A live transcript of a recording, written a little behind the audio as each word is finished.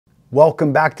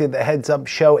Welcome back to the Heads Up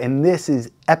Show, and this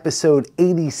is episode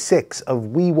 86 of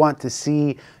We Want to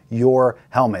See Your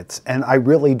Helmets. And I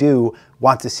really do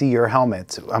want to see your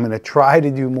helmets. I'm going to try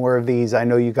to do more of these. I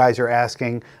know you guys are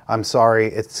asking. I'm sorry,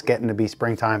 it's getting to be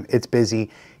springtime. It's busy.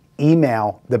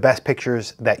 Email the best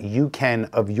pictures that you can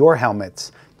of your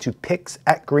helmets to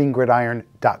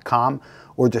pics@greengridiron.com,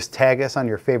 or just tag us on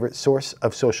your favorite source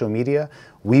of social media.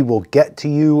 We will get to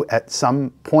you at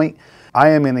some point.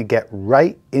 I am going to get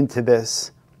right into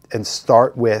this and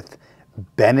start with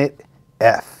Bennett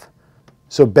F.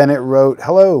 So Bennett wrote,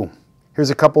 "Hello, here's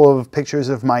a couple of pictures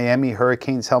of Miami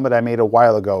Hurricanes helmet I made a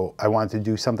while ago. I wanted to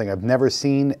do something I've never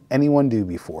seen anyone do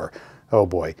before. Oh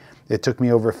boy, it took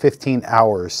me over 15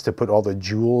 hours to put all the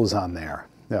jewels on there.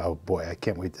 Oh boy, I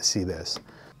can't wait to see this."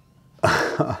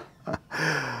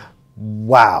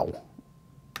 Wow.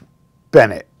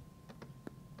 Bennett,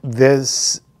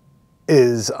 this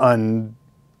is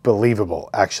unbelievable,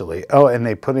 actually. Oh, and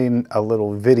they put in a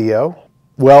little video.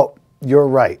 Well, you're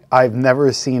right. I've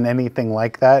never seen anything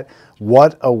like that.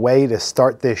 What a way to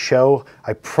start this show.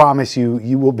 I promise you,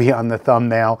 you will be on the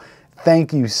thumbnail.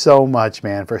 Thank you so much,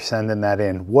 man, for sending that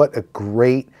in. What a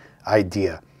great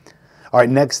idea. All right,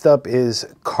 next up is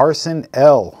Carson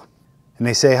L. And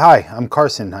they say, "Hi, I'm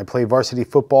Carson. I play varsity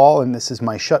football, and this is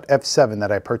my Schutt F7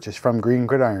 that I purchased from Green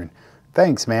Gridiron."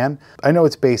 Thanks, man. I know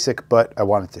it's basic, but I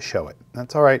wanted to show it.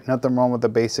 That's all right. Nothing wrong with the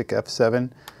basic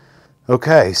F7.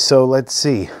 Okay, so let's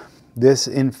see. This,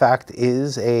 in fact,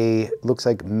 is a, looks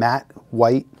like matte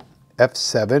white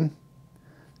F7,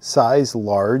 size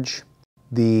large.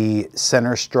 The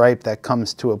center stripe that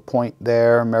comes to a point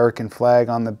there, American flag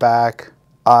on the back.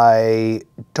 I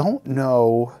don't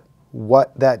know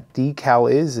what that decal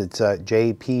is. It's a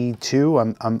JP2.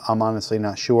 I'm honestly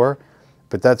not sure.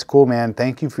 But that's cool, man.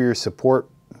 Thank you for your support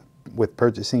with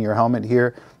purchasing your helmet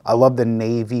here. I love the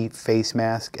navy face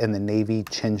mask and the navy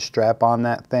chin strap on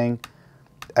that thing.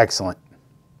 Excellent.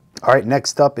 All right,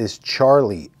 next up is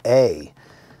Charlie A.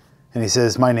 And he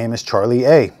says, "My name is Charlie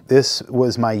A. This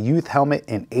was my youth helmet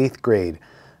in 8th grade.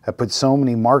 I put so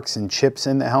many marks and chips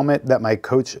in the helmet that my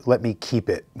coach let me keep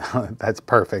it." That's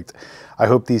perfect. I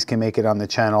hope these can make it on the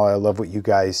channel. I love what you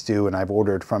guys do, and I've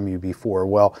ordered from you before.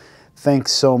 Well,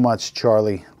 thanks so much,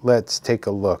 Charlie. Let's take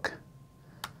a look.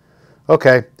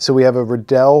 Okay, so we have a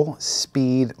Riddell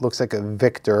Speed, looks like a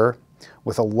Victor,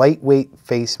 with a lightweight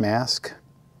face mask.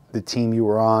 The team you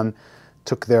were on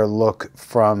took their look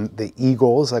from the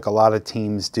Eagles, like a lot of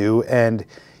teams do. And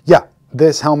yeah,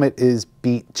 this helmet is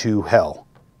beat to hell.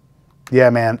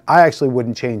 Yeah, man, I actually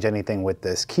wouldn't change anything with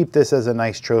this. Keep this as a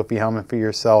nice trophy helmet for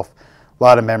yourself. A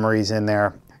lot of memories in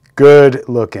there. Good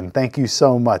looking. Thank you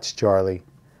so much, Charlie.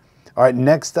 All right,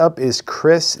 next up is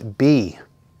Chris B.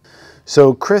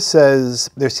 So Chris says,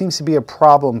 "There seems to be a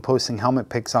problem posting helmet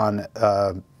pics on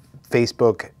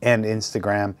Facebook and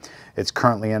Instagram. It's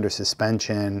currently under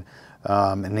suspension."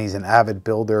 And he's an avid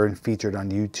builder and featured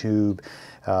on YouTube.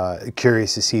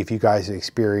 Curious to see if you guys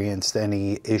experienced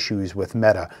any issues with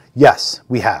Meta. Yes,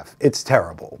 we have. It's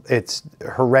terrible. It's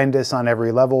horrendous on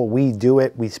every level. We do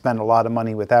it. We spend a lot of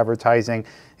money with advertising.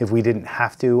 If we didn't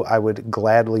have to, I would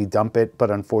gladly dump it,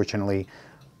 but unfortunately,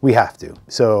 we have to.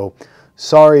 So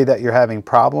sorry that you're having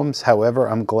problems. However,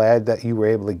 I'm glad that you were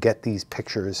able to get these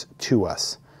pictures to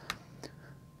us.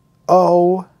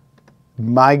 Oh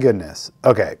my goodness.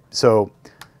 Okay, so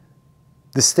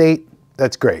the state,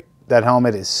 that's great. That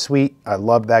helmet is sweet. I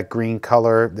love that green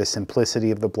color, the simplicity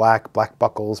of the black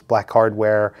buckles, black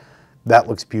hardware. That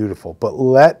looks beautiful. But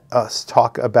let us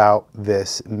talk about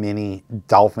this mini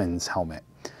Dolphins helmet.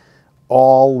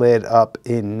 All lit up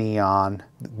in neon.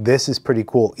 This is pretty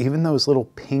cool. Even those little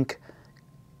pink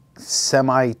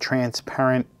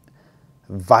semi-transparent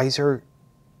visor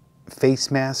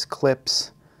face mask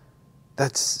clips.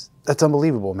 That's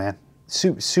unbelievable, man.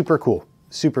 Super cool.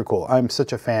 Super cool. I'm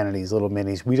such a fan of these little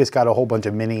minis. We just got a whole bunch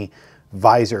of mini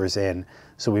visors in,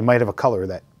 so we might have a color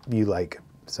that you like.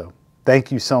 So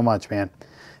thank you so much, man.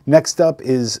 Next up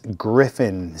is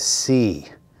Griffin C.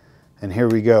 And here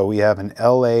we go. We have an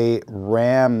LA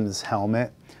Rams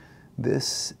helmet.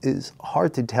 This is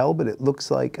hard to tell, but it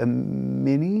looks like a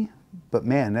mini. But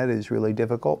man, that is really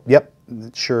difficult. Yep,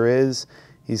 it sure is.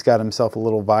 He's got himself a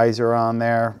little visor on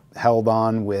there, held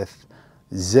on with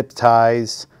zip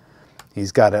ties.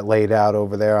 He's got it laid out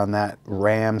over there on that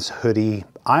Rams hoodie.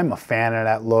 I'm a fan of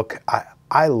that look.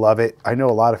 I love it. I know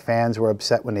a lot of fans were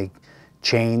upset when they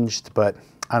changed, but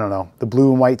I don't know. The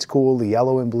blue and white's cool. The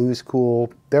yellow and blue's cool.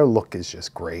 Their look is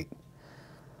just great.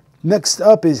 Next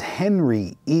up is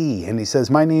Henry E. And he says,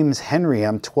 "My name's Henry.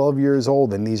 I'm 12 years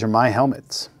old and these are my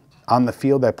helmets. On the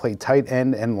field, I play tight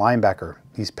end and linebacker.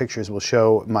 These pictures will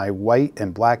show my white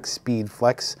and black speed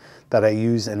flex that I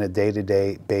use in a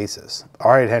day-to-day basis.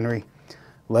 All right, Henry,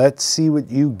 let's see what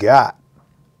you got.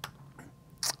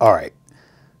 All right,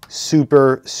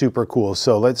 super, super cool.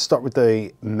 So let's start with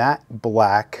the matte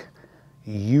black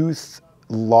youth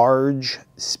large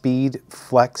speed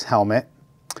flex helmet.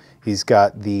 He's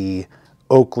got the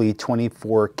Oakley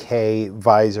 24K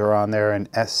visor on there, an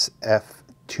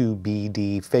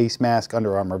SF2BD face mask,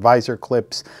 Under Armour visor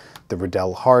clips, the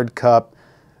Riddell hard cup,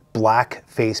 black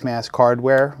face mask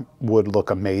hardware would look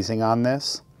amazing on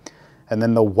this. And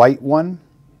then the white one,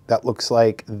 that looks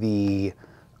like the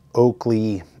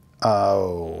Oakley,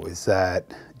 oh, is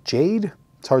that Jade?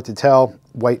 It's hard to tell.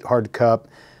 White hard cup,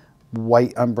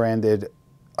 white unbranded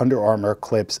Under Armour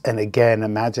clips. And again,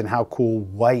 imagine how cool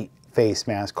white face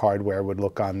mask hardware would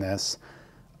look on this.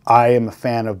 I am a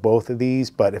fan of both of these,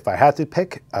 but if I had to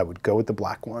pick, I would go with the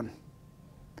black one.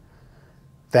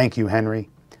 Thank you, Henry.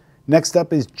 Next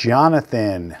up is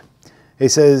Jonathan. He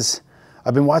says,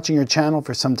 I've been watching your channel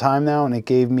for some time now and it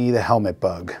gave me the helmet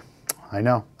bug. I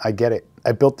know, I get it.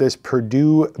 I built this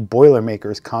Purdue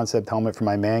Boilermakers concept helmet for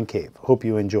my man cave. Hope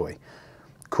you enjoy.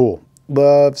 Cool.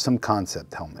 Love some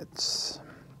concept helmets.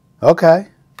 Okay.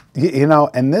 You know,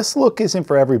 and this look isn't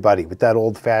for everybody with that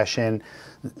old-fashioned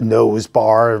nose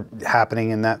bar happening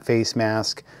in that face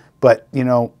mask. But, you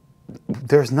know,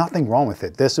 there's nothing wrong with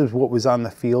it. This is what was on the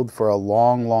field for a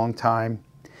long, long time.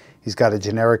 He's got a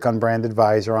generic unbranded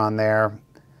visor on there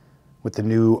with the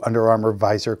new Under Armour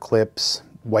visor clips,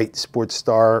 white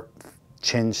SportStar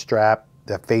chin strap.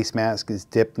 The face mask is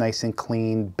dipped nice and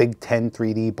clean, Big 10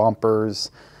 3D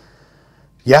bumpers.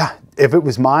 Yeah, if it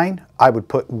was mine, I would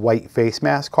put white face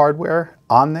mask hardware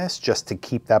on this just to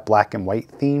keep that black and white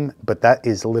theme, but that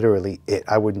is literally it.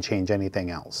 I wouldn't change anything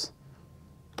else.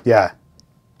 Yeah,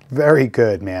 very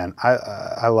good, man.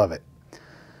 I love it.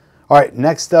 All right,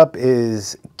 next up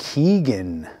is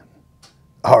Keegan.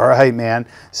 All right, man.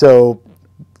 So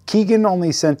Keegan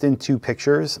only sent in 2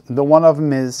 pictures. The one of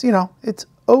them is, you know, it's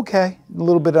okay. A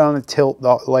little bit on a tilt,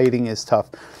 the lighting is tough.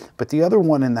 But the other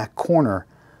one in that corner,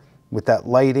 with that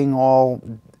lighting all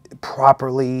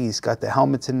properly, he's got the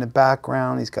helmets in the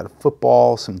background, he's got a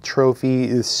football, some trophy,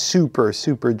 is super,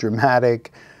 super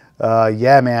dramatic.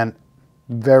 Yeah, man,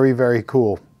 very, very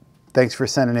cool. Thanks for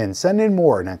sending in. Send in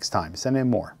more next time, send in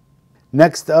more.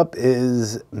 Next up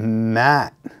is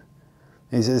Matt.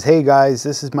 He says, hey guys,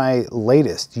 this is my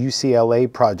latest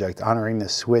UCLA project honoring the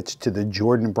switch to the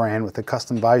Jordan brand with a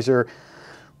custom visor,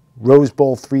 Rose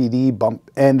Bowl 3D bump,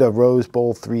 and a Rose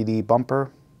Bowl 3D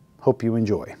bumper. Hope you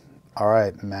enjoy. All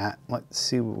right, Matt, let's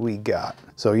see what we got.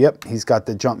 So, yep, he's got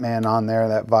the Jumpman on there,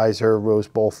 that visor, Rose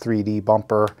Bowl 3D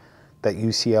bumper, that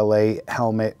UCLA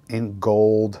helmet in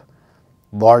gold,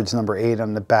 large number 8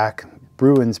 on the back,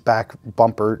 Bruins back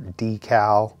bumper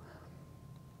decal.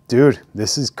 Dude,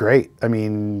 this is great. I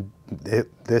mean,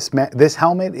 this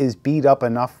helmet is beat up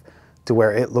enough to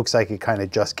where it looks like it kind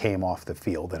of just came off the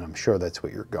field, and I'm sure that's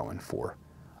what you're going for.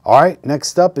 All right,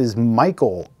 next up is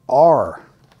Michael R.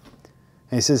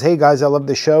 And he says, hey guys, I love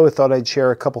the show. I thought I'd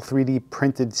share a couple 3D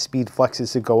printed speed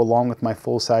flexes to go along with my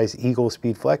full-size Eagle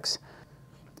speed flex.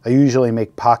 I usually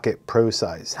make pocket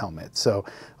pro-size helmets. So,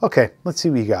 okay, let's see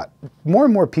what you got. More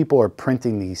and more people are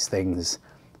printing these things.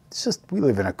 It's just, we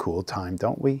live in a cool time,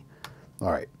 don't we? All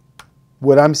right,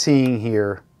 what I'm seeing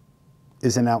here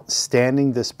is an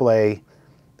outstanding display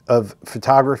of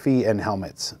photography and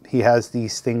helmets. He has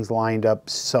these things lined up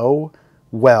so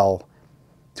well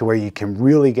to where you can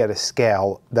really get a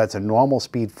scale that's a normal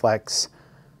speed flex,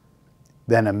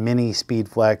 then a mini speed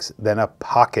flex, then a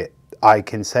pocket. I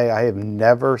can say I have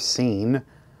never seen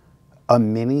a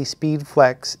mini speed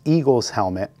flex Eagles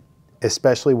helmet,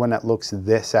 especially when it looks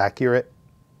this accurate.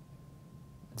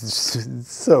 It's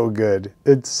so good.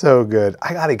 It's so good.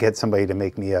 I got to get somebody to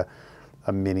make me a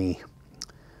mini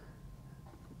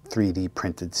 3D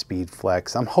printed speed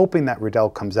flex. I'm hoping that Riddell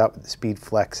comes out with the speed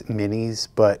flex minis,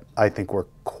 but I think we're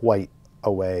quite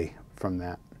away from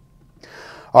that.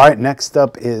 All right, next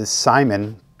up is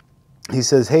Simon. He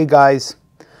says, hey guys,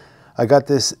 I got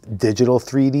this digital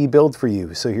 3D build for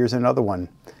you. So here's another one.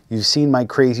 You've seen my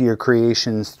crazier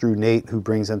creations through Nate, who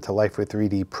brings them to life with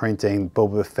 3D printing,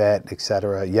 Boba Fett,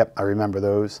 etc. Yep, I remember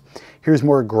those. Here's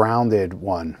more grounded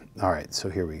one. All right, so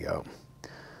here we go.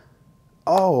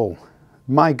 Oh,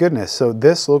 my goodness. So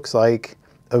this looks like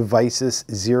a Vicis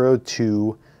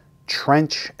 02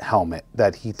 trench helmet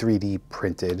that he 3D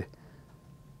printed.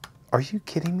 Are you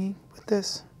kidding me with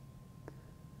this?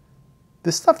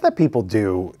 The stuff that people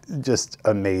do just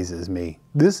amazes me.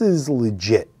 This is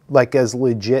legit, like as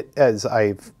legit as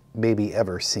I've maybe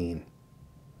ever seen.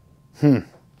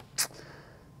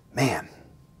 Man,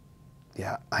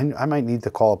 Yeah, I might need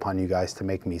to call upon you guys to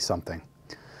make me something.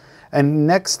 And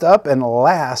next up and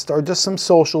last are just some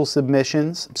social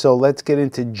submissions. So let's get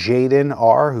into Jaden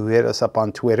R, who hit us up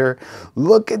on Twitter.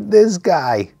 Look at this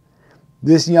guy.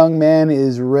 This young man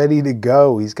is ready to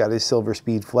go. He's got his Silver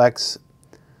Speed Flex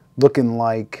looking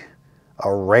like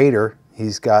a Raider.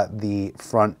 He's got the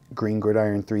front green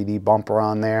Gridiron 3D bumper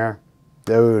on there.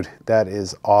 Dude, that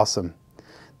is awesome.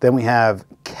 Then we have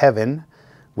Kevin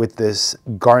with this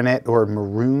garnet or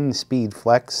maroon Speed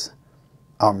Flex.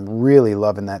 I'm really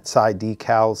loving that side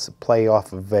decals play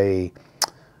off of I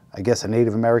guess a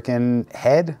Native American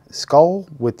head, skull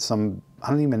with some,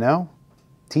 I don't even know,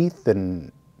 teeth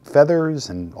and feathers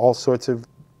and all sorts of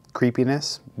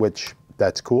creepiness, which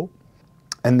that's cool.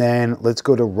 And then let's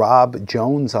go to Rob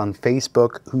Jones on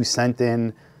Facebook, who sent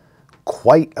in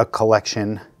quite a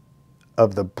collection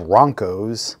of the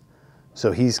Broncos.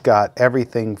 So he's got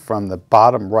everything from the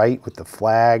bottom right with the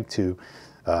flag to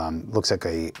looks like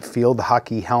a field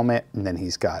hockey helmet, and then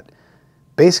he's got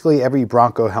basically every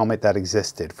Bronco helmet that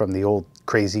existed, from the old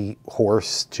Crazy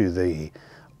Horse to the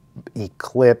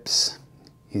Eclipse.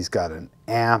 He's got an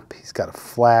amp, he's got a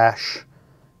flash.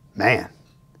 Man,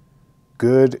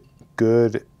 good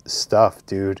stuff,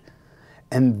 dude.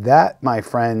 And that, my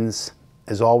friends,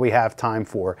 is all we have time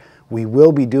for. We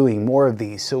will be doing more of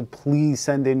these, so please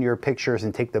send in your pictures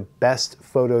and take the best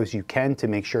photos you can to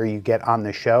make sure you get on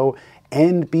the show.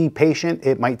 And be patient.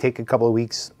 It might take a couple of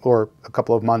weeks or a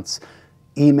couple of months.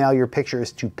 Email your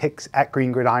pictures to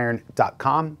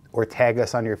pics@greengridiron.com or tag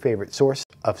us on your favorite source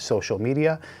of social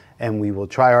media, and we will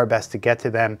try our best to get to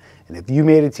them. And if you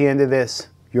made it to the end of this,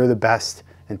 you're the best.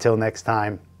 Until next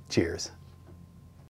time, cheers.